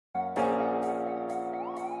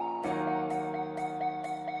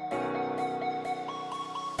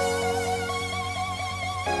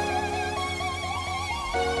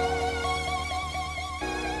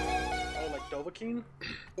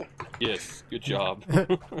Yes, good job.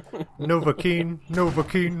 Novocaine,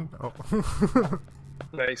 Novocaine. Oh.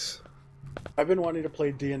 Nice. I've been wanting to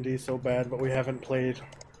play D&D so bad, but we haven't played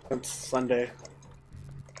since Sunday.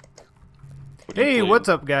 Hey, what's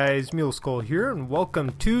up, guys? Muleskull here, and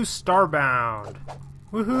welcome to Starbound.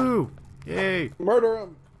 Woohoo! Yay! Murder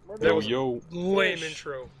him! Murder That him! was Yo. lame Fish.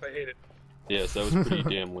 intro. I hate it. Yes, that was pretty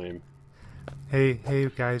damn lame. Hey,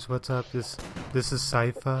 guys, what's up? This is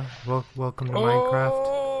Sypha. Welcome to Minecraft.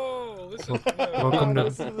 Oh, listen. Welcome to.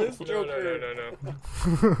 This Joker.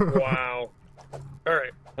 No. Wow. All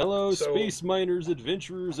right. Hello, So- space miners,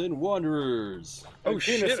 adventurers, and wanderers. Oh And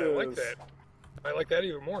shit! I like penises. that. I like that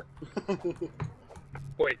even more.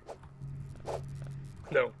 Wait.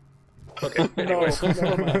 No. Okay. No, Anyway.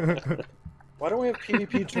 never mind. Why don't we have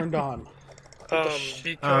PvP turned on?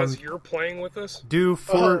 Because you're playing with us. Do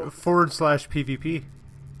Oh. forward slash PvP.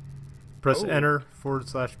 Press Oh. enter forward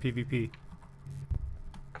slash PvP.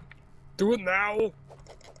 Do it now.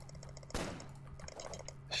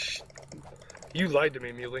 Shh. You lied to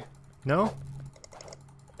me, Muley. No?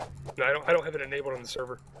 No, I don't have it enabled on the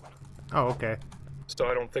server, Oh, okay. so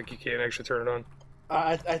I don't think you can actually turn it on.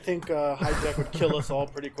 I think Hijack would kill us all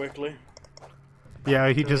pretty quickly. Yeah,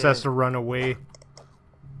 he just has to run away.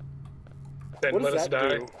 Then What let does us that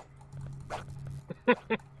die. do? I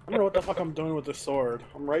don't know what the fuck I'm doing with the sword.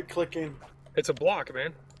 I'm right-clicking. It's a block,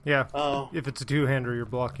 man. Yeah. Oh, If it's a two-hander, you're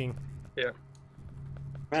blocking. Yeah.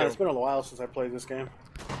 man, it's been a while since I played this game.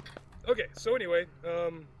 Okay, so anyway,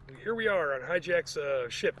 here we are on Hijack's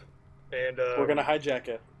ship, and We're gonna hijack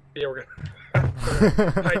it. yeah, we're gonna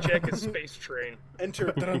hijack his space train.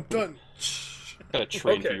 Enter. Dun dun. Got a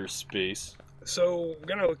train for Okay. your space. So we're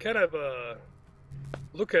gonna kind of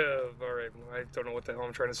look at. All right, I don't know what the hell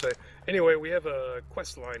I'm trying to say. Anyway, we have a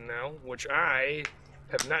quest line now, which I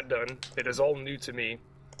have not done. It is all new to me.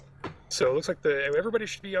 So it looks like everybody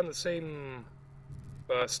should be on the same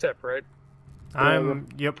step, right?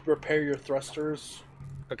 Yep. Repair your thrusters.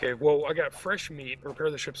 Okay, well, I got fresh meat, repair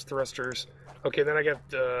the ship's thrusters. Okay, then I got,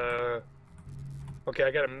 okay,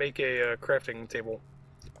 I gotta make a crafting table.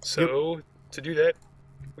 So, to do that,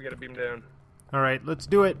 we gotta beam down. Alright, let's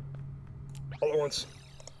do it. All at once.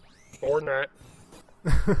 Or not.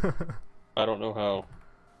 I don't know how.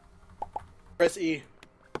 Press E.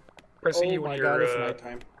 Press E Oh when my you're, god, it's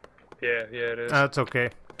nighttime. yeah, it is. That's okay.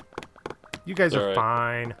 You guys are Alright.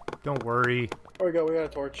 fine. Don't worry. There we go. We got a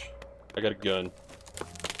torch. I got a gun.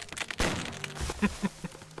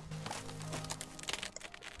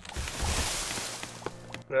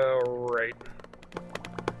 Alright.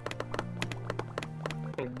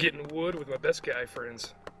 I'm getting wood with my best guy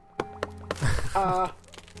friends. Ah.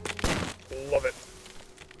 Love it.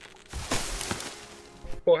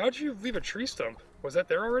 Well, how'd you leave a tree stump? Was that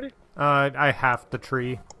there already? I halved the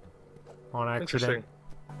tree on accident. Interesting.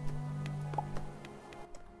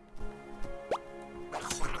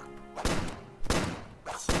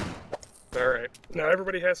 Alright. Now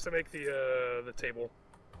everybody has to make the table.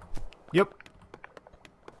 Yep.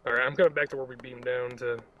 Alright, I'm coming back to where we beamed down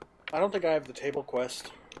to... I don't think I have the table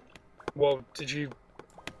quest. Well, did you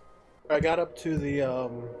I got up to the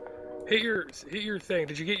hit your thing?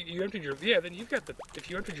 Did you emptied your... Yeah, then you've got the... If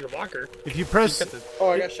you emptied your locker, If you press you've got the... Oh,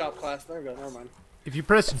 I got shop class. There we go. Never mind. if you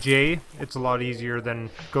press J, it's a lot easier than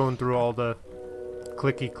going through all the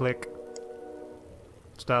clicky click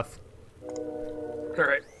stuff.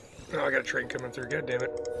 Alright. Oh, I got a train coming through. God damn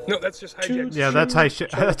it. No, that's just hijack. Yeah, that's that's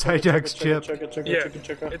Hijack's chip.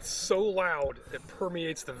 Yeah, it's so loud it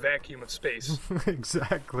permeates the vacuum of space.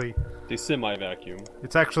 Exactly. The semi-vacuum.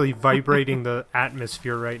 It's actually vibrating the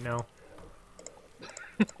atmosphere right now.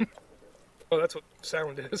 Oh, that's what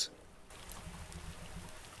sound is.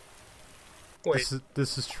 Wait,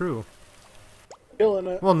 This is true. Killing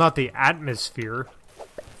it. Well, not the atmosphere.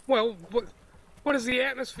 well, what is the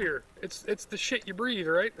atmosphere? It's the shit you breathe,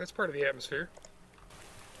 right? That's part of the atmosphere.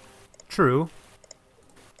 True.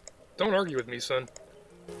 Don't argue with me, son.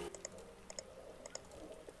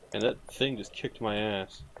 And that thing just kicked my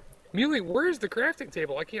ass. Muley, where's the crafting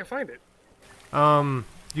table? I can't find it.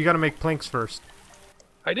 You gotta make planks first.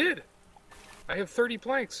 I did. I have 30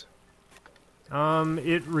 planks.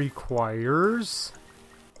 It requires...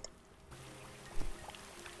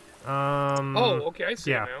 Oh, okay, I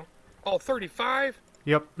see yeah. it now. Oh, 35?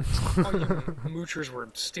 Yep. Oh, you moochers were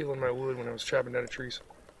stealing my wood when I was chopping down the trees.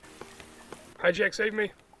 Hijack, save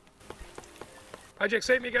me. Hijack,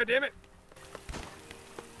 save me, goddammit.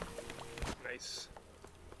 Nice.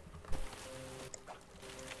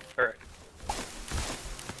 Alright.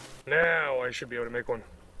 Now I should be able to make one.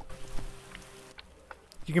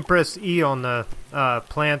 You can press E on the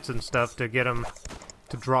plants and stuff to get them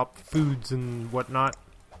to drop foods and whatnot.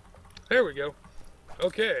 There we go.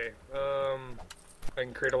 Okay. I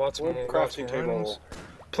can create lots Wood more crafting table. items.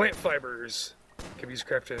 Plant fibers. Can be used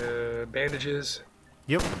to craft bandages.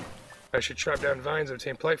 Yep. I should chop down vines,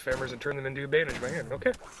 obtain plant fibers, and turn them into a bandage by hand.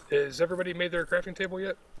 Okay. Has everybody made their crafting table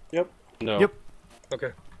yet? Yep. No. Yep.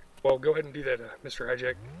 Okay. Well, go ahead and do that, Mr.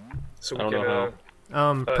 Hijack. So we I don't can know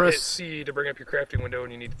how. hit Press C to bring up your crafting window,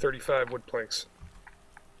 and you need 35 wood planks.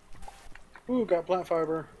 Ooh, got plant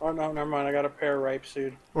fiber. Oh no, never mind. I got a pear ripe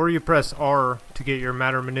seed. or you press R to get your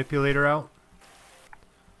matter manipulator out,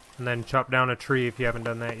 and then chop down a tree if you haven't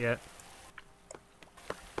done that yet.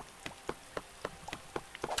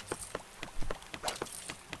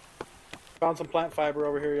 Found some plant fiber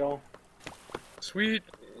over here, y'all. Sweet.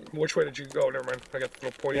 Which way did you go? Never mind. I got the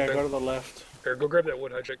little pointy Yeah, thing. go to the left. Here, go grab that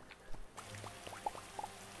wood, Hijack.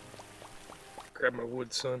 Grab my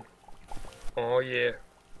wood, son. Oh yeah.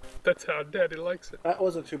 That's how Daddy likes it. That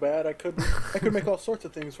wasn't too bad. I could make all sorts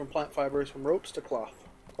of things from plant fibers, from ropes to cloth.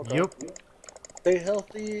 Okay. Yep. Stay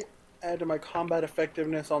healthy. Add to my combat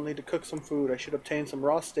effectiveness, I'll need to cook some food. I should obtain some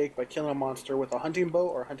raw steak by killing a monster with a hunting bow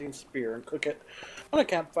or hunting spear and cook it on a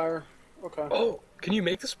campfire. Okay. Oh, can you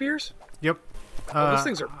make the spears? Yep. Oh, those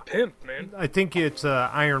things are pimp, man. I think it's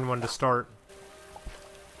iron one to start.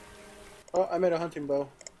 Oh, I made a hunting bow.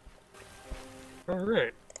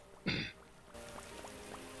 Alright.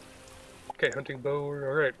 Okay, hunting bow.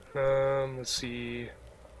 Alright. Let's see.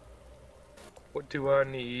 What do I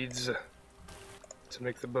need to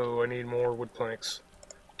make the bow? I need more wood planks.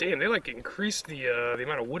 Damn, they like increased the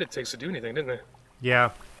amount of wood it takes to do anything, didn't they?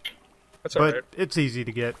 Yeah, That's but alright. it's easy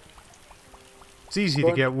to get. It's easy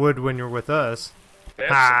to get wood when you're with us.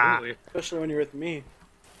 Absolutely. Especially when you're with me.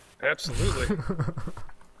 Absolutely.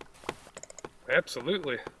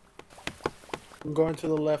 Absolutely. I'm going to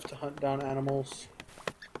the left to hunt down animals.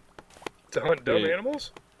 To hunt dumb Hey.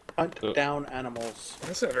 animals? Hunt down animals.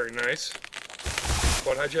 That's not very nice.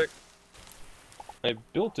 What, Hijack? I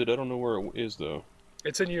built it. I don't know where it is though.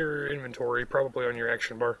 It's in your inventory, probably on your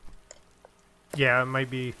action bar. Yeah, it might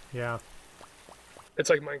be. Yeah. It's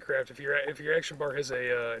like Minecraft. If your action bar has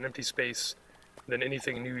an empty space, then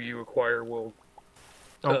anything new you acquire will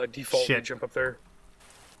defaultly shit. jump up there.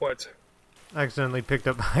 What? I accidentally picked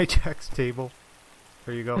up Hijack's table.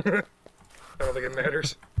 There you go. I don't think it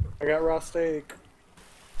matters. I got raw steak.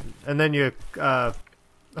 And then you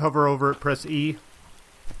hover over it, press E.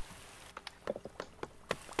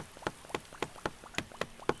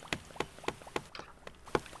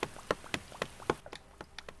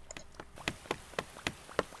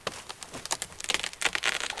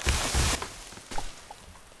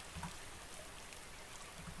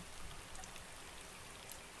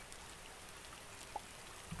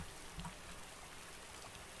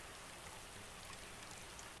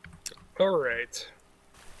 Alright.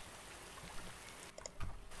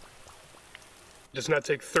 Does not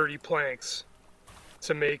take 30 planks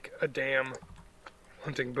to make a damn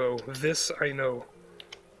hunting bow. This I know.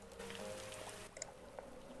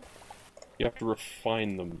 You have to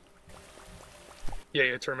refine them. Yeah,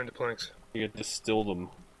 you turn them into planks. You have to distill them.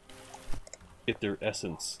 Get their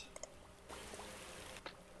essence.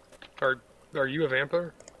 Are you a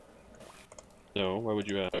vampire? No, why would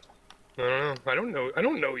you ask? I don't know. I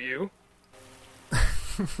don't know you.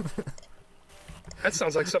 That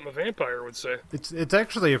sounds like something a vampire would say. It's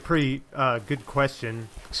actually a pretty good question.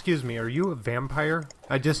 Excuse me, are you a vampire?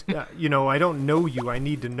 I just you know, I don't know you. I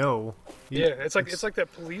need to know. Yeah, it's like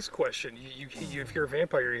that police question. You if you're a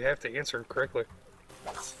vampire, you have to answer correctly.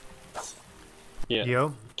 Yeah.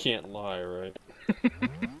 Yo, Can't lie, right?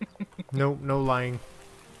 no lying.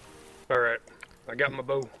 All right, I got my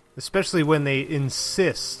bow. Especially when they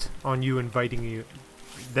insist on you inviting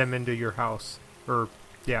them into your house. Or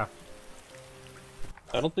yeah.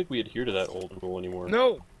 I don't think we adhere to that old rule anymore.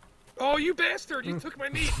 No! Oh, you bastard! You took my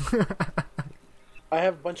meat! I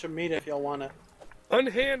have a bunch of meat if y'all want it.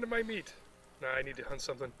 Unhand my meat! Nah, I need to hunt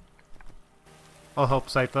something. I'll help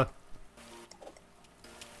Sypha.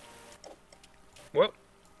 Well,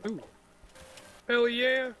 ooh. Hell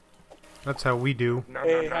yeah! That's how we do. Nom,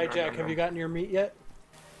 Hey, nom, nom, Hijack, nom, have nom. you gotten your meat yet?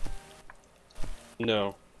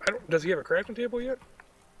 No. Does he have a crafting table yet?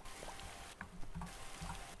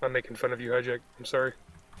 I'm making fun of you, Hijack. I'm sorry.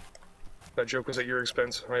 That joke was at your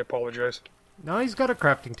expense. I apologize. No, he's got a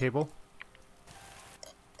crafting table.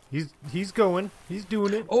 He's going. He's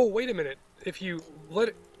doing it. Oh, wait a minute. If you let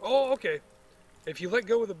it... Oh, okay. If you let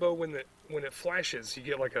go of the bow when it flashes, you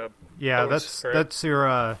get like a... Yeah, bonus, right?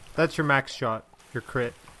 that's your max shot, your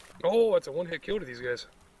crit. Oh, it's a one-hit kill to these guys.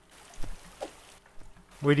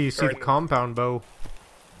 Wait till you see Right. the compound bow.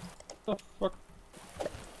 Oh, fuck.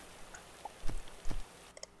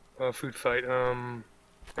 Food fight.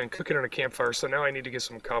 and cook it on a campfire. So now I need to get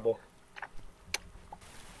some cobble.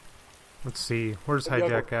 Let's see. Where's If y'all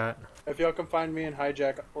Hijack at? If y'all can find me and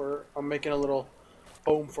Hijack, I'm making a little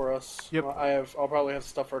home for us. Yep. I'll probably have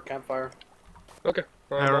stuff for a campfire. Okay,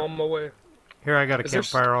 I'm on my way. Here, I got a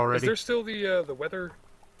campfire already. Is there still the weather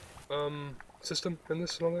system in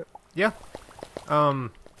this and all that? Yeah.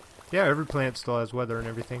 Yeah, every plant still has weather and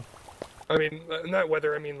everything. I mean, not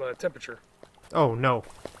weather, I mean temperature. Oh, no.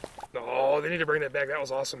 No, they need to bring that back. That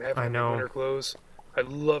was awesome having I know. winter clothes. I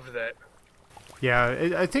loved that.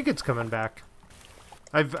 Yeah, I think it's coming back.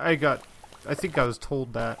 I think I was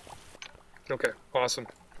told that. Okay, awesome.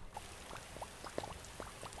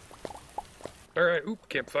 Alright, oop,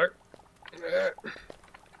 campfire.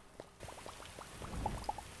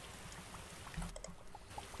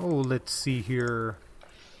 Oh, let's see here.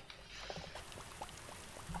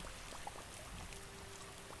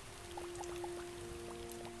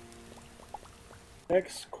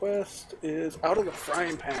 Next quest is out of the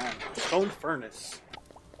frying pan, stone furnace.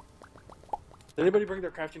 Did anybody bring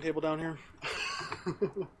their crafting table down here?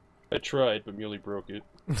 I tried, but Muley broke it.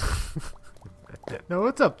 No,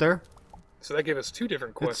 it's up there. So that gave us 2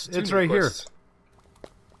 different quests. It's two new right here. quests.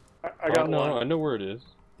 I got no, one. I know where it is.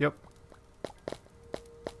 Yep.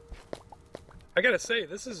 I gotta say,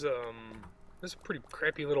 this is a pretty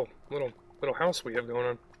crappy little house we have going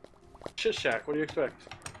on. Shit shack. What do you expect?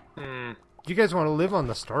 Hmm. You guys want to live on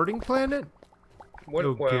the starting planet? What?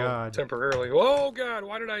 Oh, well, God. temporarily. Oh God!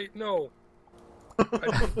 Why did I? No.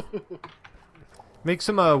 Make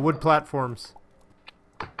some wood platforms.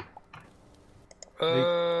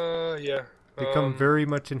 Yeah. They come very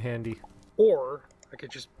much in handy. Or I could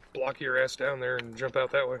just block your ass down there and jump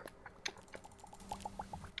out that way.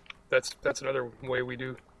 That's another way we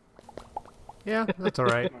do. Yeah, that's all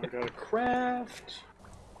right. I got a craft.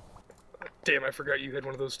 Damn, I forgot you had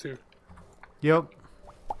one of those too. Yep.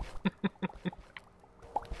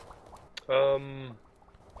 Oh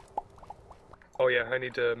yeah, I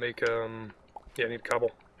need to make yeah, I need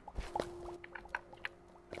cobble.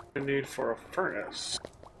 I need for a furnace.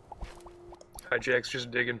 Hijack's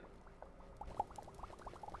just digging.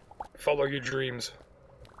 Follow your dreams.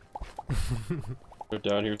 They're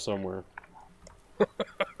down here somewhere.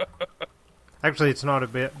 Actually, it's not a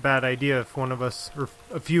bad idea if one of us, or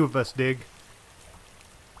a few of us dig.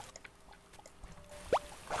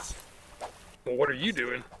 Well, what are you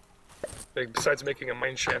doing? Like, besides making a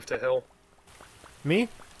mine shaft to hell? Me?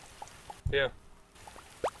 Yeah.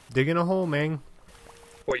 Digging a hole, man.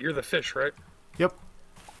 What, you're the fish, right? Yep.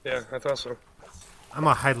 Yeah, I thought so. I'm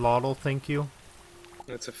a hylotl, thank you.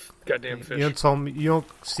 It's a goddamn fish. You don't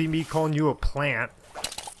see me calling you a plant.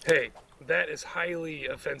 Hey, that is highly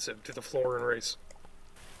offensive to the Floran race.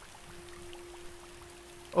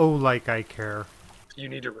 Oh, like I care. You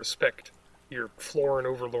need to respect your Floran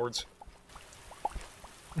overlords.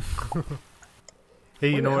 Hey,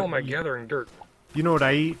 you Why know the hell what? am I gathering dirt? You know what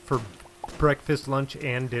I eat for breakfast, lunch,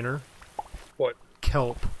 and dinner? What?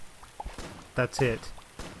 Kelp. That's it.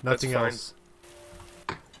 Nothing fine. else.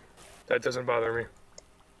 That doesn't bother me.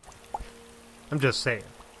 I'm just saying.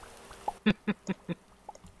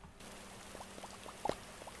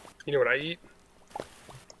 You know what I eat?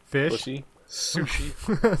 Fish? Pussy? Sushi.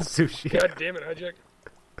 Sushi. God damn it, Hijack.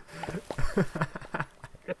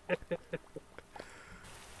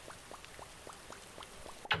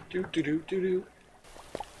 Do.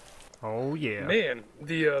 Oh, yeah. Man,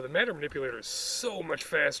 the matter manipulator is so much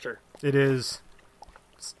faster. It is.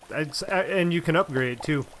 And you can upgrade,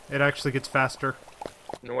 too. It actually gets faster.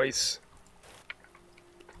 Nice.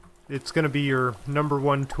 It's going to be your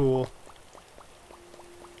 #1 tool.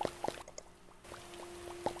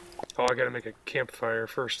 Oh, I gotta make a campfire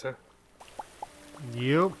first, huh?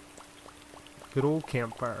 Yep. Good old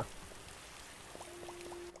campfire.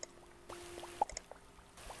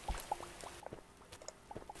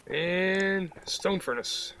 And stone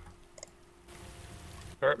furnace.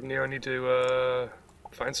 Alright, now I need to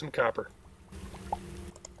find some copper.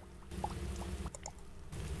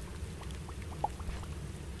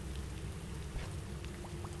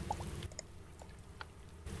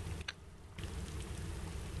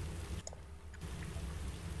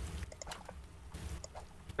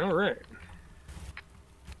 Alright.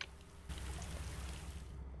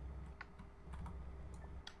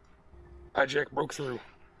 Hijack broke through.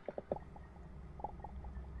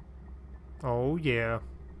 Oh, yeah.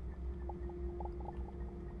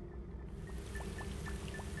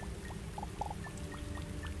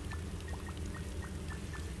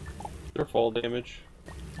 Their fall damage.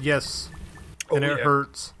 Yes. Oh, And it yeah.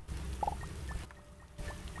 hurts.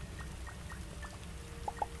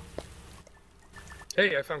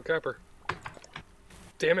 Hey, I found copper.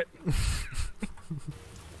 damn it.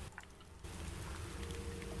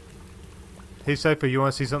 Hey, Sypha, you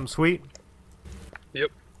want to see something sweet?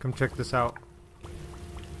 Yep. Come check this out.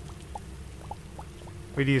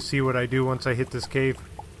 Wait till you see what I do once I hit this cave.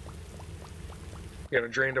 You gonna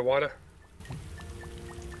drain the water?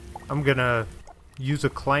 I'm gonna use a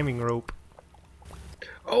climbing rope.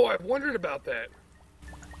 Oh, I've wondered about that.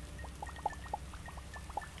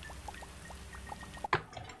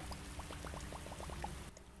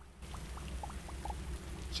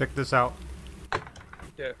 Check this out.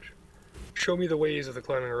 Yeah. Show me the ways of the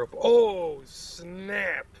climbing rope. Oh,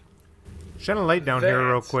 snap. Shine a light down here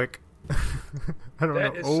real That's- quick. I don't know.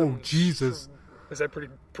 That is Oh, some Jesus. Is that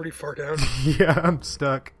pretty far down? Yeah, I'm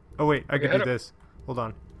stuck. Oh, wait. I Okay, can head do up. this. Hold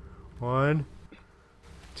on. 1,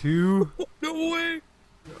 2. No way!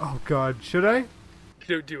 Oh, God. Should I?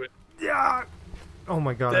 Do it. Yeah. Oh,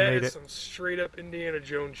 my God. I That made is it. some straight up Indiana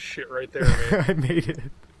Jones shit right there, man. I made it.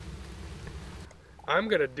 I'm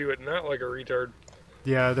gonna do it not like a retard.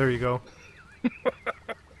 Yeah, there you go.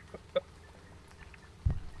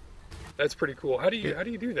 That's pretty cool. How do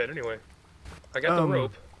you do that anyway? I got the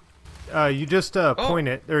rope. You just point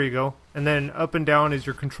it. There you go. And then up and down is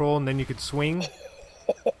your control, and then you could swing.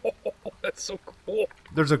 That's so cool.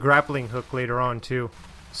 There's a grappling hook later on, too.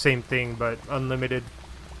 Same thing, but unlimited.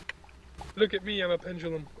 Look at me, I'm a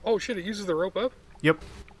pendulum. Oh shit, it uses the rope up? Yep.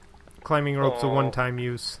 Climbing rope's a Aw. one-time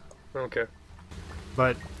use. Okay.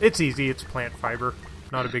 But it's easy. It's plant fiber.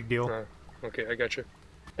 Not a big deal. Okay, I got you.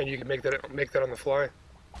 And you can make that on the fly?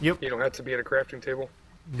 Yep. You don't have to be at a crafting table?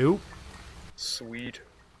 Nope. Sweet.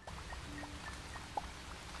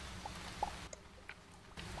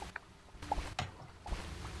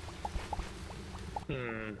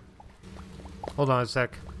 Hold on a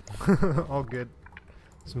sec. All good.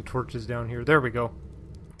 Some torches down here. There we go.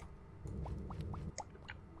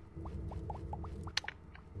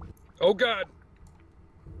 Oh god!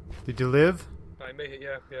 Did you live? I made it,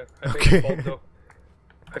 yeah. I made Okay. it fall, though.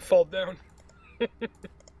 I fall down.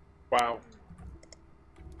 Wow.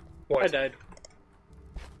 What? I died.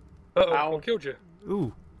 Uh-oh, Ow. what killed you?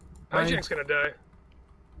 Ooh. Hijack's gonna die.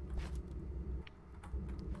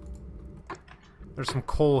 There's some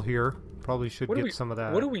coal here. Probably should What do get we, some of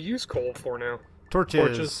that. What do we use coal for now? Torches.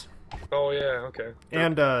 Torches. Oh yeah, okay.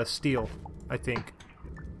 And steel, I think.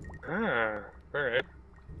 Ah, alright.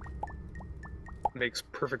 Makes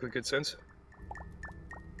perfectly good sense.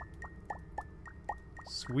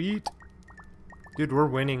 Sweet. Dude, we're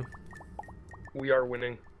winning. We are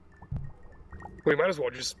winning. We might as well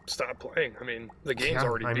just stop playing. I mean, the game's Yeah,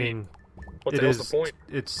 already I beat. mean, What it the hell's is. the point?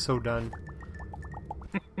 It's so done.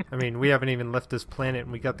 I mean, we haven't even left this planet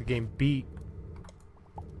and we got the game beat.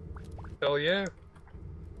 Hell yeah.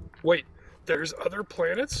 Wait, there's other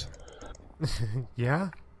planets? Yeah?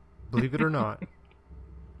 Believe it or not.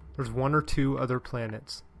 There's 1 or 2 other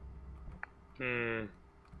planets. 1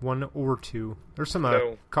 or 2. There's some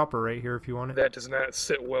No. copper right here if you want it. That does not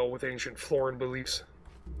sit well with ancient Floran beliefs.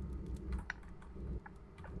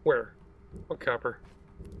 Where? What copper?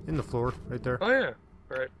 In the floor, right there. Oh yeah,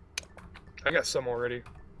 alright. I got some already.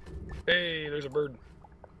 Hey, there's a bird.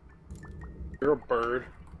 You're a bird.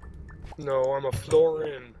 No, I'm a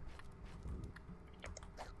Floran.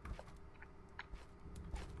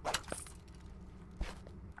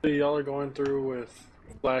 So y'all are going through with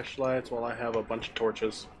flashlights while I have a bunch of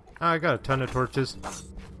torches. I got a ton of torches.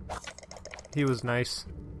 He was nice.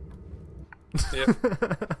 Yep.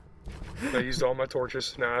 I used all my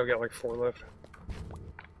torches. Now I've got like 4 left.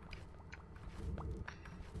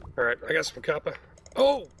 Alright, I got some copper.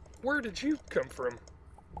 Oh! Where did you come from?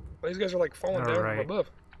 These guys are like falling down Alright. from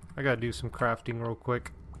above. I gotta do some crafting real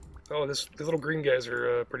quick. Oh, the little green guys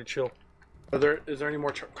are pretty chill. Is there any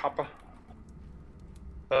more copper?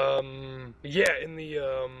 Yeah, in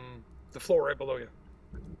the floor right below you.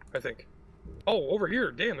 I think. Oh, over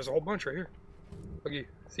here. Damn, there's a whole bunch right here. Look,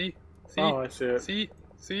 see? See? Oh, I see it.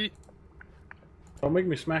 See? Don't make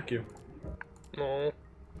me smack you. No.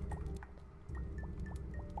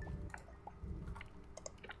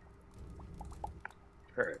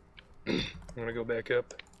 Alright. I'm gonna go back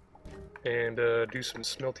up and do some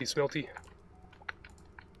smelty.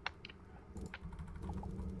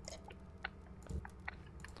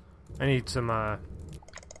 I need some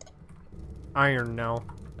iron now.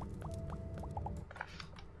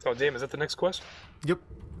 Oh, damn, is that the next quest? Yep.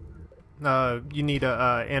 You need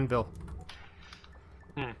a anvil.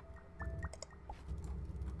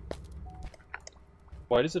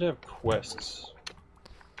 Why does it have quests?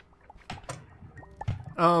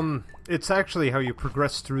 It's actually how you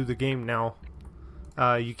progress through the game now.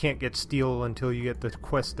 You can't get steel until you get the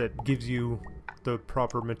quest that gives you the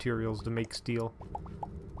proper materials to make steel.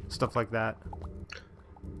 stuff like that.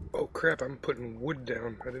 Oh crap, I'm putting wood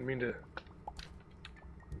down. I didn't mean to...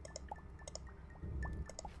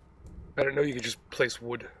 I didn't know you could just place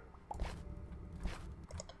wood.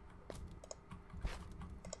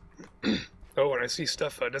 Oh, and I see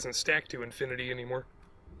stuff doesn't stack to infinity anymore.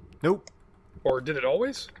 Nope. Or did it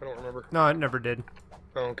always? I don't remember. No, it never did.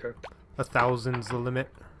 Oh, okay. 1,000's the limit.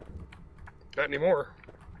 Not anymore.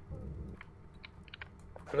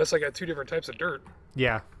 Unless I got 2 different types of dirt.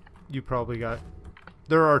 Yeah, you probably got...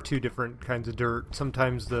 There are 2 different kinds of dirt.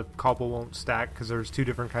 Sometimes the cobble won't stack because there's 2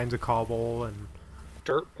 different kinds of cobble and...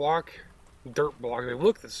 Dirt block? Dirt block. They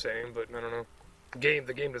look the same, but I don't know. The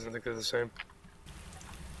game doesn't think they're the same.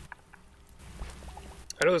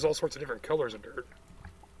 I know there's all sorts of different colors of dirt.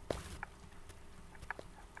 I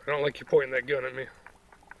don't like you pointing that gun at me.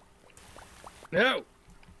 No!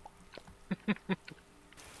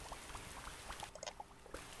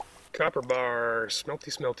 Copper bar.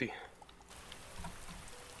 Smelty, smelty.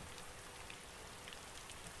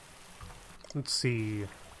 Let's see.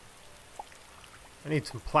 I need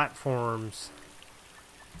some platforms.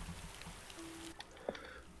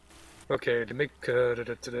 Okay, to make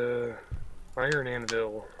iron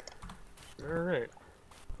anvil. Alright.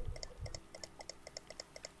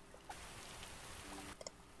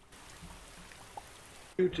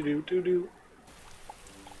 Do.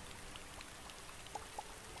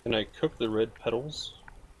 Can I cook the red petals?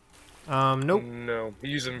 Nope. No.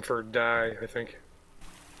 Use them for dye, I think.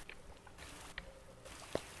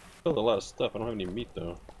 Killed a lot of stuff. I don't have any meat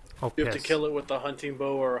though. Oh, You have to kill it with a hunting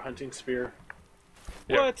bow or a hunting spear.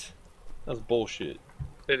 Yeah. What? That's bullshit.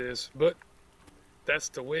 It is, but that's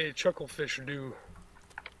the way chucklefish do.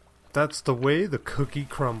 That's the way the cookie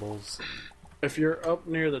crumbles. If you're up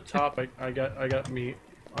near the top, I got meat.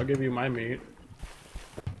 I'll give you my meat.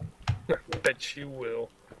 Bet you will.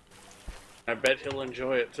 I bet he'll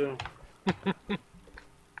enjoy it too.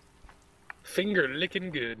 Finger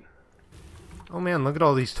licking good. Oh man, look at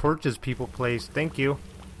all these torches people placed. Thank you.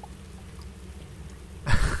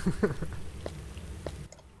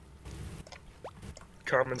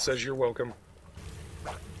 Common says you're welcome.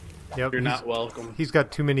 Yep, You're not welcome. He's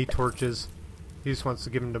got too many torches. He just wants to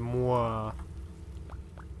give them to moi.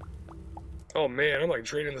 Oh man, I'm like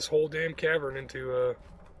draining this whole damn cavern into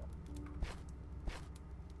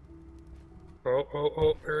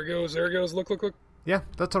Oh, there it goes, Look. Yeah,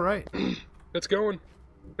 that's alright. It's going.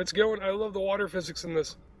 I love the water physics in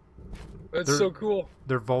this. That's so cool.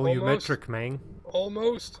 They're volumetric, man.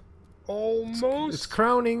 Almost. It's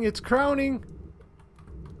crowning.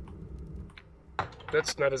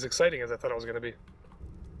 That's not as exciting as I thought it was going to be.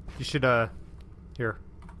 You should, here.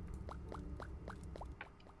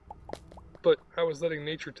 But I was letting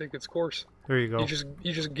nature take its course. There you go.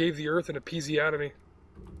 You just gave the earth an episiotomy.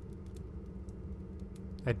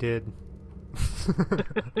 I did.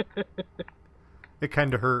 It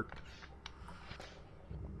kind of hurt.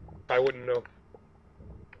 I wouldn't know.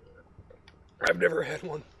 I've never had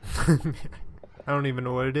one. I don't even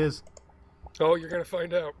know what it is. Oh, you're gonna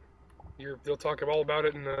find out. They'll talk all about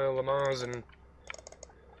it in Le Mans and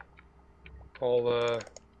all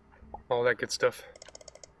that good stuff.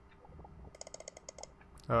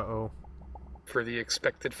 Uh-oh. For the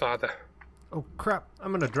expected father. Oh, crap.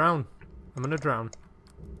 I'm gonna drown.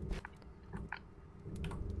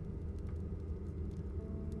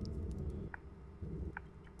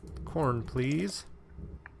 Corn, please.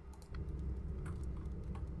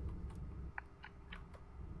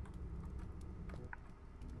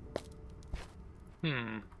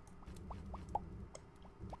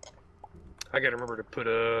 I gotta remember to put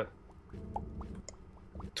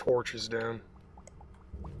torches down.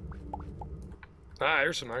 Ah,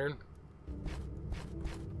 there's some iron.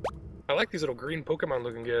 I like these little green Pokemon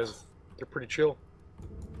looking guys. They're pretty chill.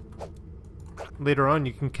 Later on,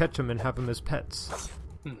 you can catch them and have them as pets.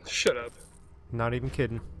 Shut up. Not even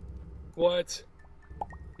kidding. What?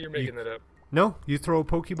 You're making that up. No, you throw a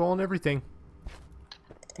Pokeball and everything.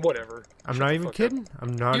 Whatever. I'm not even kidding.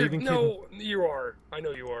 I'm not even kidding. No, you are. I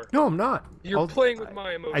know you are. No, I'm not. You're playing with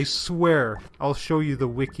my emotions. I swear, I'll show you the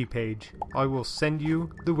wiki page. I will send you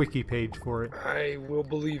the wiki page for it. I will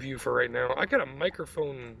believe you for right now. I got a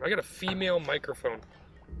microphone. I got a female microphone.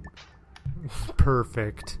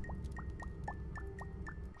 Perfect.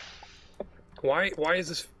 Why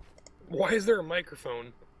is there a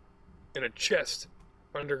microphone in a chest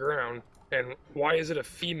underground, and why is it a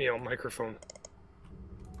female microphone?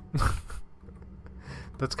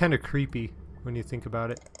 That's kind of creepy when you think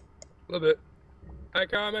about it. A little bit. Hi,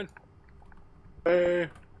 Carmen. Hey.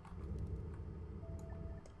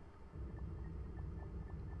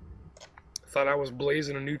 Thought I was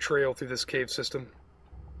blazing a new trail through this cave system.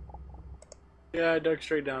 Yeah, I dug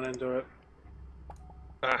straight down into it.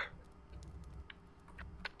 Ah.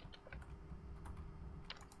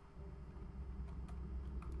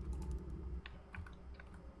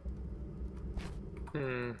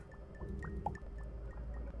 Hmm.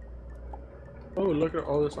 Oh, look at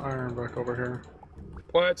all this iron back over here.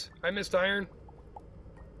 What? I missed iron?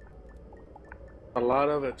 A lot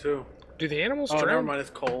of it, too. Do the animals Oh, drown? never mind, it's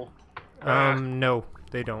coal. No,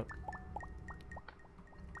 they don't.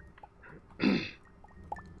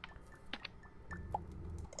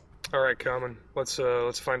 Alright, Common. Let's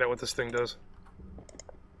find out what this thing does.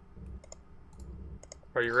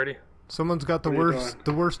 Are you ready? Someone's got the What are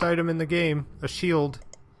you worst item in the game, a shield.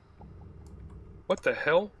 What the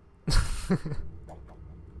hell?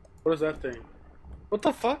 What is that thing? What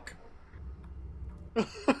the fuck?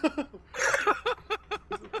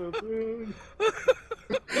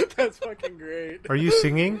 That's fucking great. Are you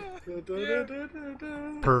singing?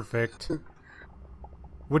 Perfect.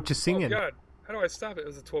 What you Oh singing? god. How do I stop it? It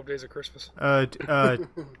was the 12 Days of Christmas.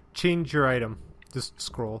 Change your item. Just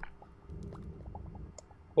scroll.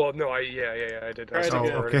 Well, no, I did. I Alright, stopped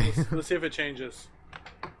again. already. Okay. Let's see if it changes.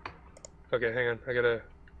 Okay, hang on. I gotta...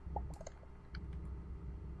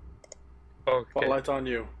 Okay. Spotlight's on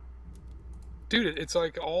you. Dude, it's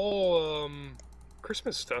like all,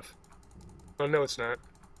 Christmas stuff. Oh, no, it's not.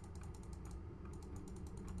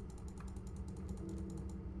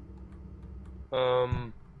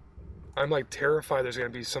 I'm like terrified there's gonna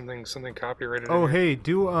be something copyrighted. Oh, in here. hey,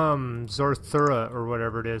 do Zarthura or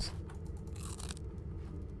whatever it is.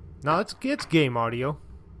 No, it's game audio.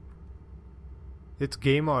 It's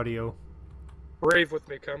game audio. Rave with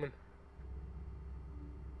me, coming.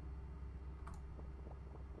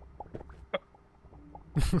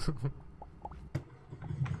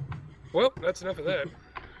 Well, that's enough of that.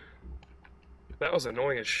 That was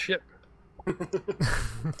annoying as shit. You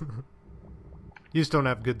just don't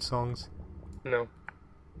have good songs. No.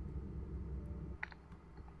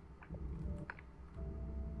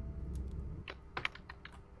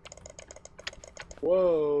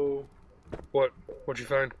 Whoa. What'd you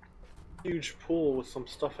find? Huge pool with some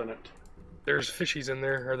stuff in it. There's fishies in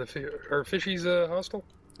there. Are fishies hostile?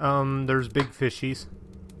 There's big fishies.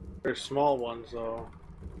 There's small ones, though.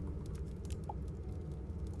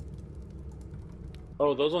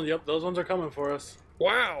 Oh, those ones, yep, those ones are coming for us.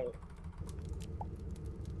 Wow.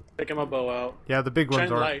 Taking my bow out. Yeah, the big ones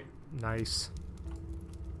Shine are light. nice.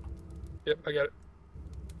 Yep, I got it.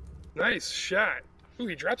 Nice shot. Ooh,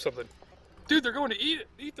 he dropped something. Dude, they're going to eat it.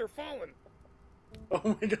 Eat their fallen.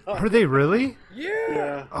 Oh my god. Are they really? Yeah.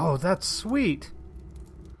 Yeah. Oh, that's sweet.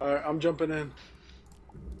 Alright, I'm jumping in.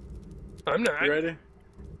 I'm not. You ready?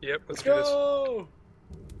 Yep, let's do this. Go!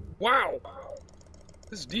 Wow.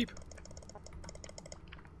 This is deep.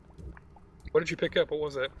 What did you pick up? What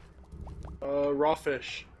was that? Raw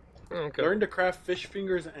fish. Oh, okay. Learn to craft fish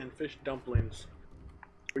fingers and fish dumplings.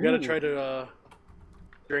 We gotta Ooh. try to,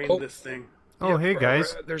 drain Oh. this thing. Oh, hey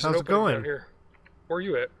guys. There's How's an it opening going? down here. Where are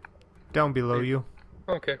you at? Down below you.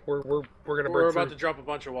 Okay, we're gonna break We're about through. to drop a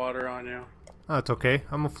bunch of water on you. Oh, it's okay.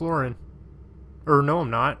 I'm a Florin. Or no, I'm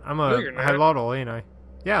not. I'm a No, you're not. Hilotl, ain't I?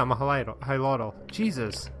 Yeah, I'm a Hilotl.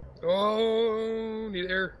 Jesus. Oh,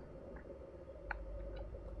 need air.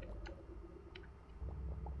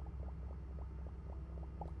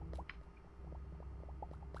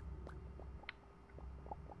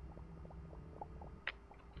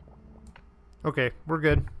 Okay, we're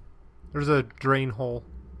good. There's a drain hole.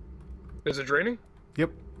 Is it draining?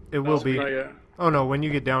 Yep, it will be. Not yet. Oh no, when you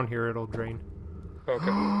get down here, it'll drain. Okay.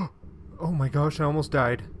 Oh my gosh, I almost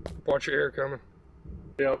died. Watch your air coming.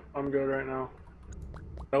 Yep, I'm good right now.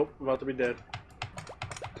 Nope, I'm about to be dead.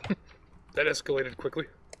 That escalated quickly.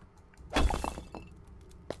 I'm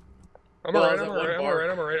Well, alright, that I'm one alright, I'm bar. alright,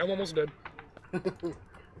 I'm alright. I'm almost dead.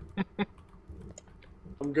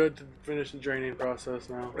 I'm good to finish the draining process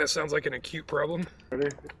now. That sounds like an acute problem. Ready?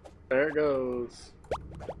 There it goes.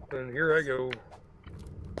 And here I go.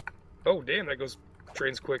 Oh, damn, that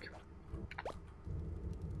drains quick.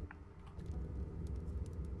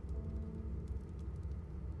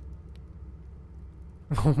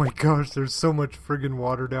 Oh my gosh, there's so much friggin'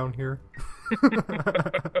 water down here.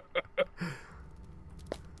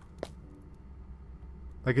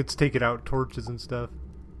 Like it's taking out torches and stuff.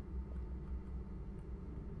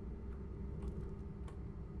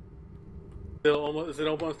 Is it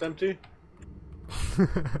almost empty?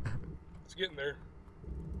 It's getting there.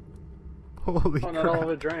 Holy Oh, not all crap. of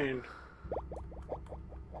it drained.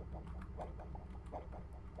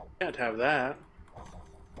 Can't have that.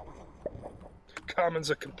 Common's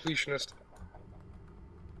a completionist.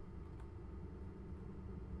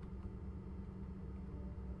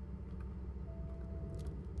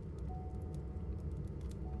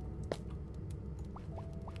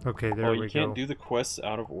 Okay, there Oh, we you go. can't do the quests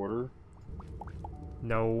out of order?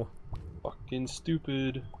 No. Fucking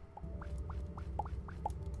stupid.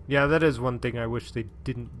 Yeah, that is one thing I wish they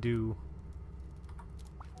didn't do.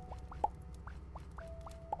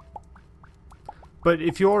 But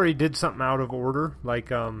if you already did something out of order, like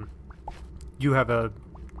you have a,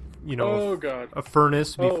 you know, Oh god. a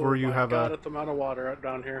furnace before you my have god, a. at the amount of water out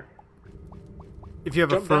down here. If you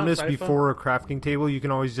have Jump a down, furnace Sypha. before a crafting table, you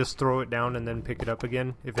can always just throw it down and then pick it up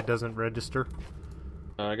again if it doesn't register.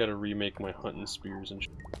 I gotta remake my hunting spears and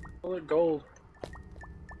shit. Oh, they're gold.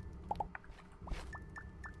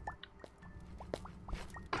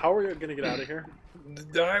 How are we gonna get out of here?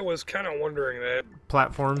 I was kind of wondering that.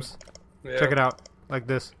 Platforms. Yeah. Check it out, like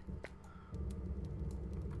this.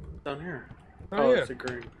 Down here. Oh, yeah. It's a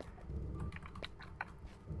green.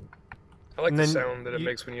 I like And the then sound that it you-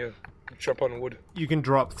 makes when you jump on wood. You can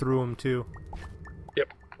drop through them too.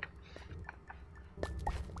 Yep.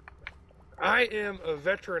 I am a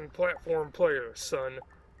veteran platform player, son.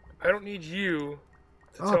 I don't need you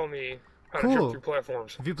to Oh, tell me how to cool. jump through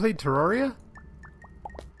platforms. Have you played Terraria?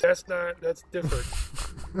 That's different.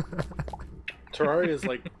 Terraria is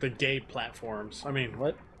like the gay platforms. I mean,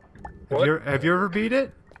 what? What? Have you ever beat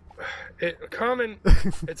it?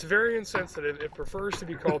 It's very insensitive. It prefers to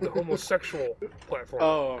be called the homosexual platform.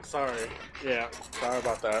 Oh, sorry. Yeah, sorry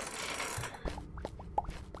about that.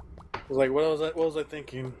 I was like, what was I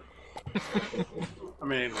thinking? I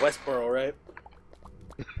mean, Westboro, right?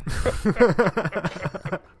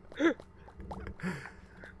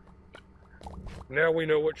 Now we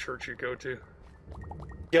know what church you go to.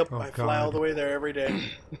 Yep, Oh, I fly all God. the way there every day.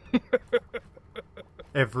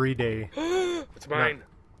 Every day. It's mine.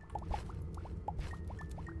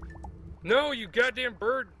 No, you goddamn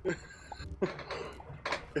bird!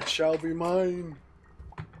 It shall be mine.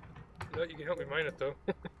 No, you can help me mine it though.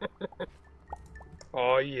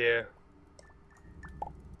 Oh yeah.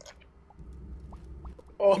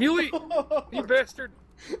 Oh. Muley! You bastard!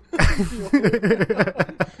 I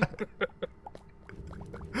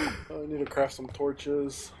need to craft some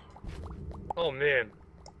torches. Oh man.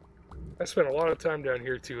 I spent a lot of time down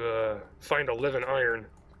here to find 11 iron.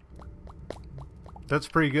 That's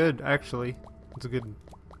pretty good, actually. It's a good.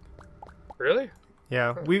 Really?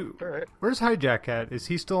 Yeah, Alright. Where's Hijack at? Is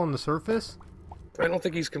he still on the surface? I don't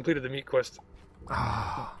think he's completed the meat quest,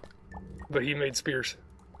 Ah. but he made spears.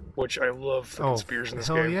 Which I love fucking Oh, spears in this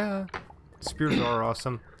hell game. yeah! Spears are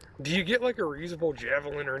awesome. Do you get like a reusable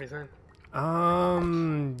javelin or anything?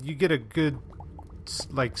 You get a good,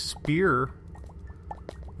 like, spear.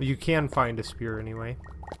 You can find a spear anyway.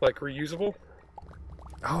 Like reusable?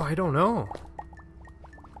 Oh, I don't know.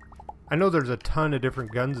 I know there's a ton of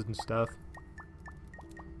different guns and stuff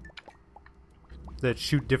that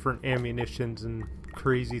shoot different ammunitions and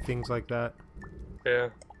crazy things like that. Yeah.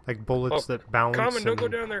 Like bullets Oh, that bounce. Common, don't go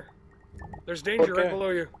and- down there. There's danger Okay. right below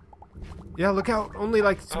you. Yeah, look out! Only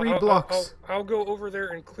like 3 blocks. I'll go over there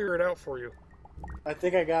and clear it out for you. I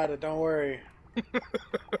think I got it, don't worry.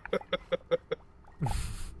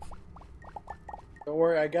 Don't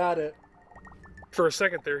worry, I got it. For a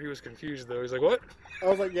second there, he was confused though. He's like, "What?" I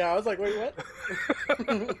was like, wait, what?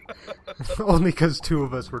 Only because 2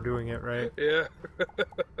 of us were doing it, right? Yeah.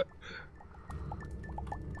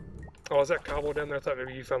 Oh, is that cobble down there? I thought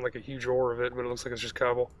maybe you found like a huge ore of it, but it looks like it's just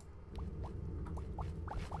cobble.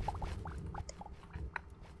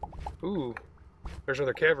 Ooh, there's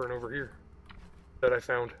another cavern over here that I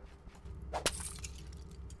found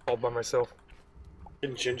all by myself.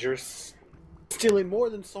 And gingers. Stealing more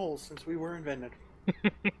than souls since we were invented.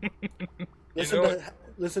 know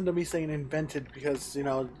Listen to me saying invented because, you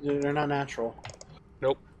know, they're not natural.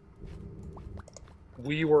 Nope.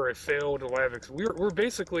 We were a failed lab. We're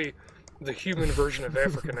basically the human version of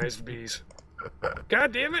Africanized bees.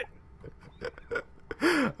 God damn it!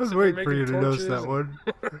 I was So waiting we're for you to making notice that torches one.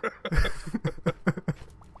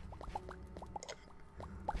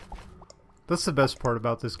 That's the best part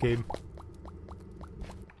about this game.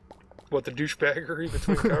 What, the douchebaggery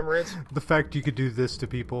between comrades? The fact you could do this to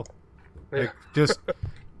people. Yeah. Like, just...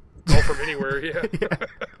 All from anywhere, yeah. Yeah.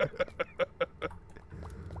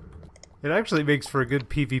 It actually makes for a good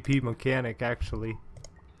PvP mechanic, actually.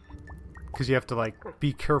 Because you have to, like,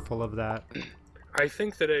 be careful of that. I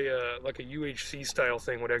think that like a UHC style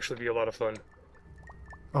thing would actually be a lot of fun.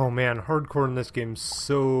 Oh man, hardcore in this game's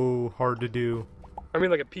so hard to do. I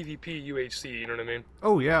mean, like a PvP UHC, you know what I mean?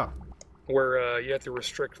 Oh yeah. Where you have to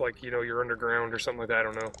restrict, like, you know, your underground or something like that, I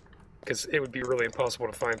don't know. Because it would be really impossible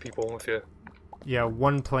to find people if you... Yeah,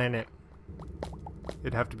 one planet.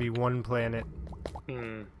 It'd have to be one planet.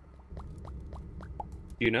 Hmm.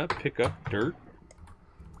 Do you not pick up dirt?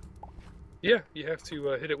 Yeah, you have to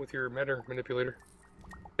hit it with your matter manipulator.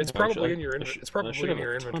 It's Actually, probably in your I should- it's I probably should in have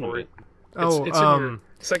your a ton of inventory. it. Oh, It's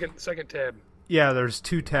in your second tab. yeah, there's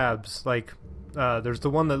 2 tabs. Like, there's the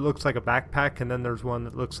one that looks like a backpack, and then there's one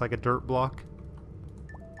that looks like a dirt block.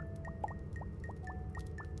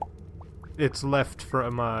 It's left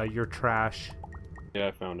from your trash. Yeah,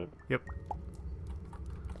 I found it. Yep.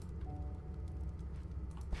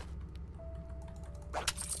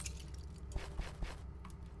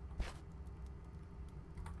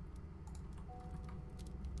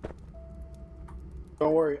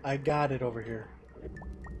 Don't worry, I got it over here.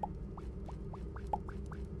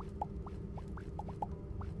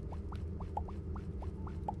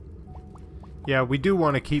 Yeah, we do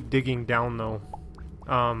want to keep digging down though,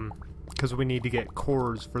 because we need to get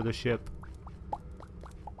cores for the ship.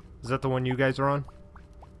 Is that the one you guys are on?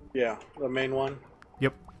 Yeah, the main one.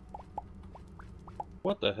 Yep.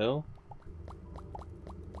 What the hell?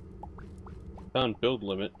 Found build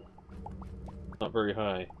limit. Not very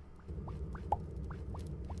high.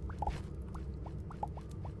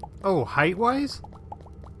 Oh, height-wise?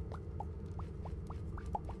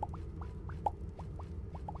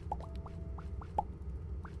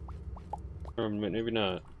 Or maybe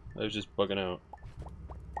not. I was just bugging out.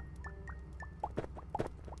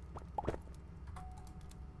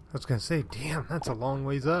 I was gonna say, damn, that's a long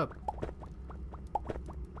ways up.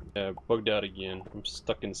 Yeah, bugged out again. I'm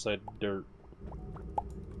stuck inside dirt.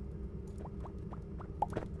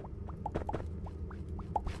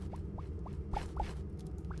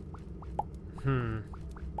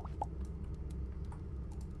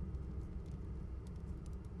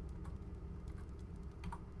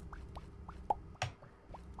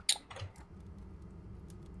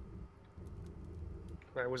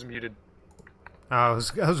 I was muted. I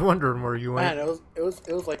was wondering where you went. Man, it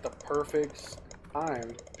was like the perfect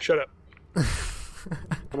time. Shut up.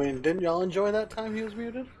 I mean, didn't y'all enjoy that time he was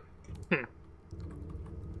muted?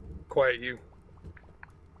 Quiet you.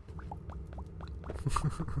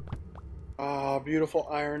 Ah, beautiful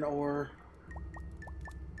iron ore.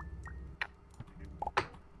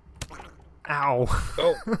 Ow.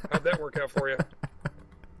 Oh, how'd that work out for you?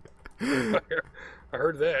 I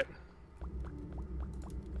heard that.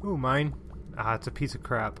 Ooh, mine. Ah, it's a piece of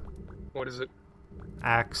crap. What is it?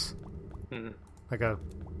 Axe. Hmm. Like a...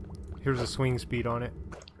 Here's a swing speed on it.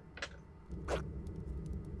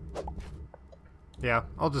 Yeah,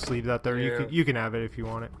 I'll just leave that there. Yeah. You can have it if you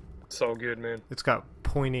want it. It's all good, man. It's got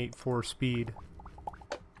 0.84 speed.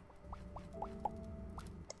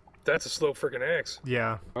 That's a slow freaking axe.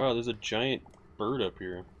 Yeah. Oh, there's a giant bird up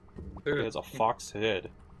here. Dude, It has a fox head.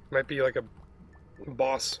 might be like a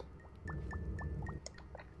boss.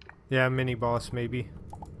 Yeah, mini boss maybe.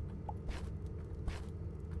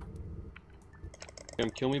 Come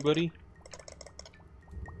kill me, buddy?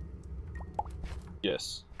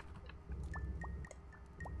 Yes.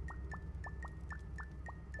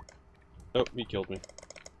 Oh, he killed me.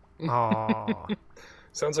 Aw.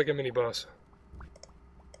 Sounds like a mini boss.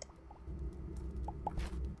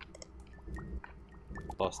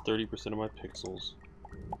 Lost 30% of my pixels.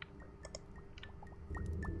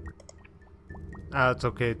 It's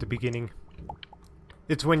okay at the beginning.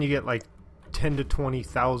 It's when you get like 10 to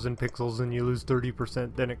 20,000 pixels and you lose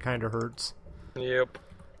 30%, then it kind of hurts. Yep.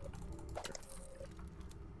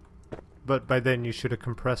 But by then you should have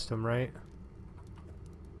compressed them, right?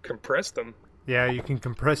 Compress them. Yeah, you can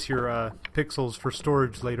compress your pixels for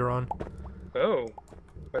storage later on. Oh,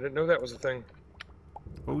 I didn't know that was a thing.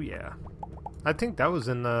 Oh yeah. I think that was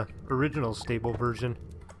in the original stable version.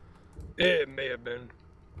 It may have been.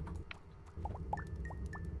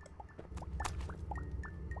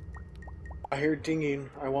 I hear dinging.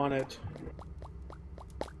 I want it.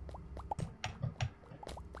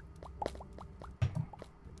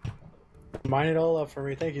 Mine it all up for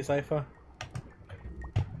me. Thank you, Sypha.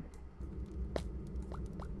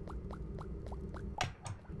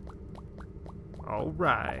 All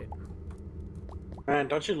right. Man,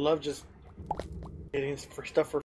 don't you love just getting for stuff for